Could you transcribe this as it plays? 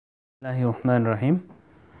রহমান রহিম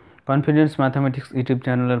confidence mathematics YouTube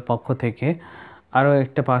চ্যানেলের পক্ষ থেকে আরও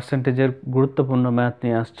একটা পার্সেন্টেজের গুরুত্বপূর্ণ ম্যাথ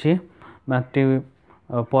নিয়ে আসছি। ম্যাথটি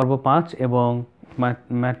পর্ব 5 এবং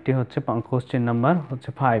ম্যাথটি হচ্ছে কোশ্চেন নাম্বার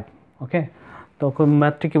 5। ওকে, তো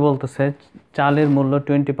ম্যাথটি কি বলতেছে, চালের মূল্য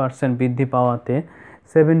 20% বৃদ্ধি পাওয়াতে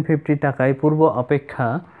 750 টাকায় পূর্ব অপেক্ষা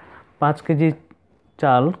 5 কেজি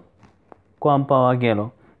চাল কম পাওয়া গেল।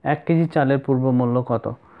 1 কেজি চালের পূর্ব মূল্য কত?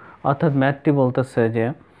 অর্থাৎ ম্যাথটি বলতেছে যে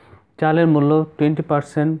চালের মূল্য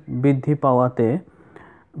 20% বৃদ্ধি পাওয়াতে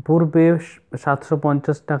পূর্বে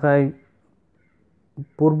 750 টাকায়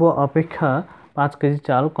পূর্ব অপেক্ষা 5 কেজি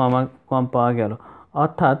চাল কম পাওয়া গেল।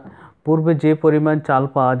 অর্থাৎ পূর্বে যে পরিমাণ চাল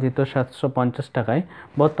পাওয়া যেত 750 টাকায়,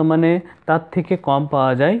 বর্তমানে তার থেকে কম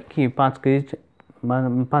পাওয়া যায় কি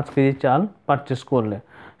 5 কেজি চাল পারচেস করলে।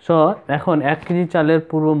 সো এখন 1 কেজি চালের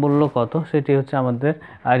পূর্ব মূল্য কত সেটি হচ্ছে আমাদের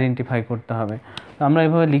আইডেন্টিফাই করতে হবে। তো আমরা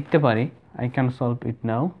এভাবে লিখতে পারি, আই ক্যান সলভ ইট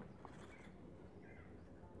নাও।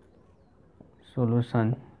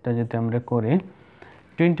 সলিউশনটা যদি আমরা করি,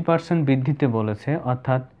 20% বৃদ্ধিতে বলেছে,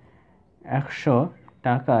 অর্থাৎ 100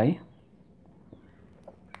 টাকায়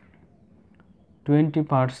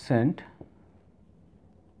 20%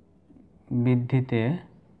 বৃদ্ধিতে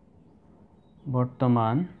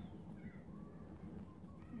বর্তমান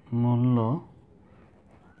মূল্য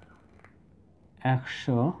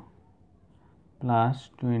 100 প্লাস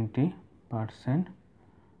 20%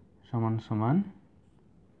 সমান সমান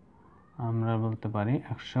আমরা বলতে পারি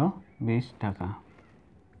 120 টাকা।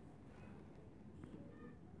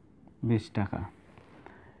 20 টাকা।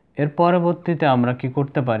 এর পরবর্তীতে আমরা কি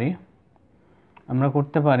করতে পারি? আমরা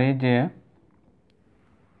করতে পারি যে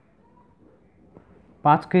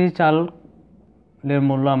 5 কেজি চালের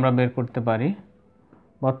মূল্য আমরা বের করতে পারি।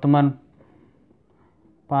 বর্তমান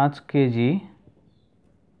 5 কেজি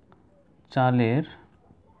চালের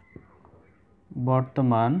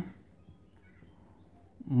বর্তমান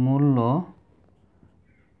মূল্য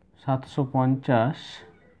 750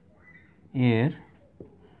 এর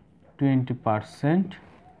 20%,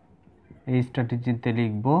 এই স্ট্র্যাটেজিতে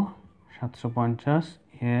লিখব 750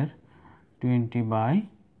 এর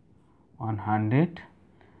 20/100।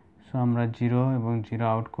 সো আমরা 0 এবং 0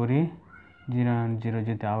 আউট করি, 0 এবং 0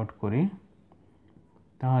 যদি আউট করি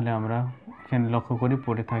তাহলে আমরা এখানে লক্ষ্য করি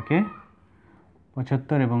পড়ে থাকে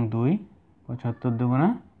 75 এবং 2, 75 দুগুণা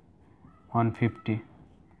 150।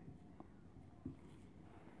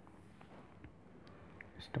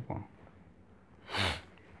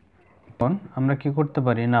 এখন আমরা কি করতে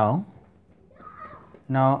পারি, নাও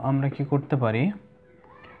আমরা কি করতে পারি,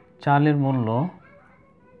 চালের মূল্য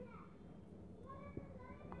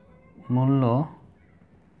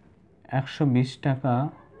 120 টাকা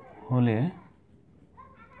হলে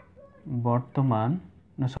বর্তমান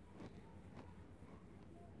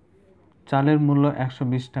চালের মূল্য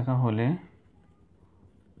 120 টাকা হলে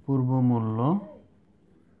পূর্ব মূল্য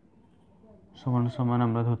সমান সমান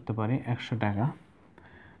আমরা ধরতে পারি 100 টাকা।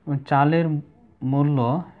 চালের মূল্য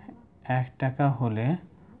 1 টাকা হলে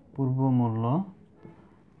পূর্ব মূল্য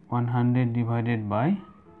 100 ডিভাইডেড বাই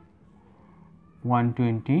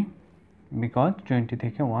 120, বিকজ 20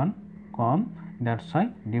 থেকে 1 কম, দ্যাটস ওয়াই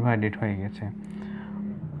ডিভাইডেড হয়ে গেছে।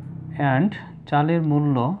 অ্যান্ড চালের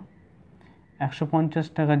মূল্য 150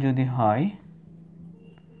 টাকা যদি হয়,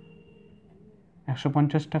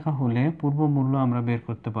 150 টাকা হলে পূর্ব মূল্য আমরা বের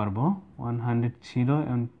করতে পারবো। 100 ছিল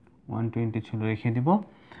এবং 120 ছিল, রেখে দিব।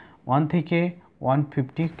 1 থেকে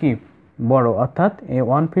 150 কি বড়, অর্থাৎ এই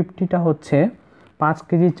 150টা হচ্ছে 5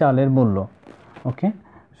 কেজি চালের মূল্য। ওকে,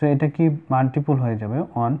 সো এটা কি মাল্টিপল হয়ে যাবে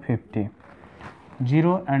 150।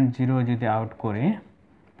 0 and 0 যদি আউট করে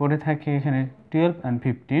পড়ে থাকে এখানে 12 and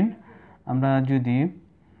 15। আমরা যদি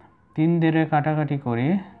 3 দিয়ে কাটাকাটি করি,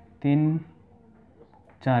 3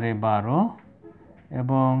 4 12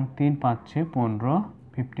 এবং 3 5 15,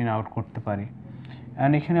 15 আউট করতে পারি।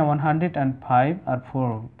 অ্যান্ড এখানে 105 আর 4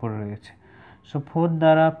 পড়ে রয়েছে। সো 4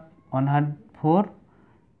 দ্বারা 104,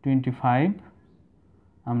 25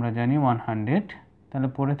 আমরা জানি 100, তাহলে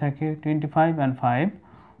পড়ে থাকে 25 and 5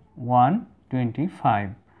 125।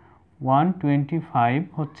 125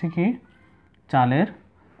 হচ্ছে কি চালের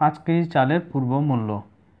 5 কেজি চালের পূর্ব মূল্য।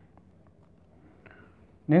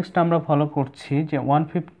 নেক্সট আমরা ফলো করছি যে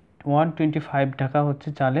 125 টাকা হচ্ছে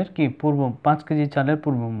চালের কি 5 কেজি চালের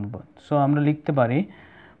পূর্ব মূল্য। সো আমরা লিখতে পারি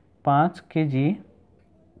 5 কেজি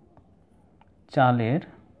চালের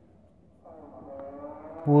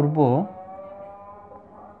পূর্ব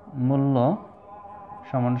মূল্য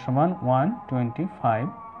সমান সমান 125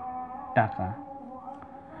 টাকা।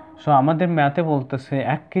 সো আমাদের ম্যাথে বলতেছে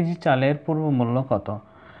 1 কেজি চালের পূর্ব মূল্য কত।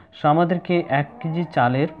 সো আমাদেরকে 1 কেজি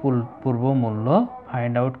চালের পূর্ব মূল্য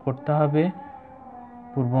ফাইন্ড আউট করতে হবে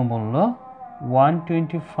পূর্ব মূল্য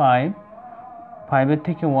 125, 5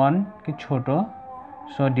 থেকে 1 কি ছোট,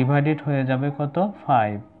 সো ডিভাইডেড হয়ে যাবে কত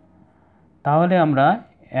 5। তাহলে আমরা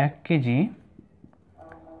 1 কেজি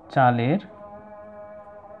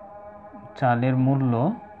চালের মূল্য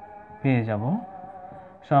পেয়ে যাব।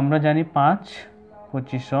 সো আমরা জানি 5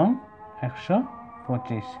 25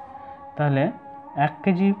 125, তাহলে 1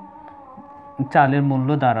 কেজি চালের মূল্য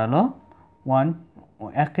দাঁড়ালো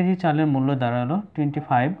 1 কেজি চালের মূল্য দাঁড়ালো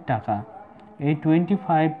 25 টাকা। এই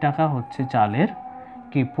 25 টাকা হচ্ছে চালের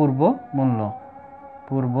কি পূর্ব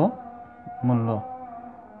মূল্য,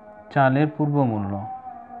 চালের পূর্ব মূল্য।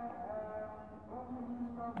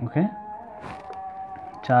 ওকে,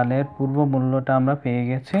 চালের পূর্ব মূল্যটা আমরা পেয়ে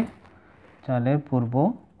গেছি, চালের পূর্ব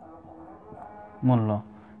মূল্য।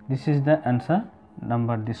 This is the answer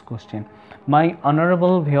number this question. My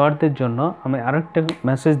honourable ভিউয়ারদের জন্য আমি আরেকটা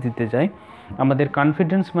মেসেজ দিতে চাই আমাদের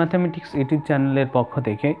কনফিডেন্স ম্যাথামেটিক্স ইউটিউব চ্যানেলের পক্ষ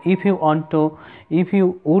থেকে। If you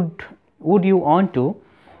want to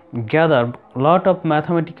gather lot of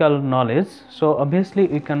mathematical knowledge, so obviously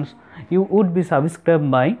you would be subscribed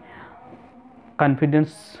by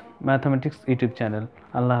Confidence Mathematics YouTube channel.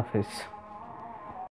 Allah Hafiz.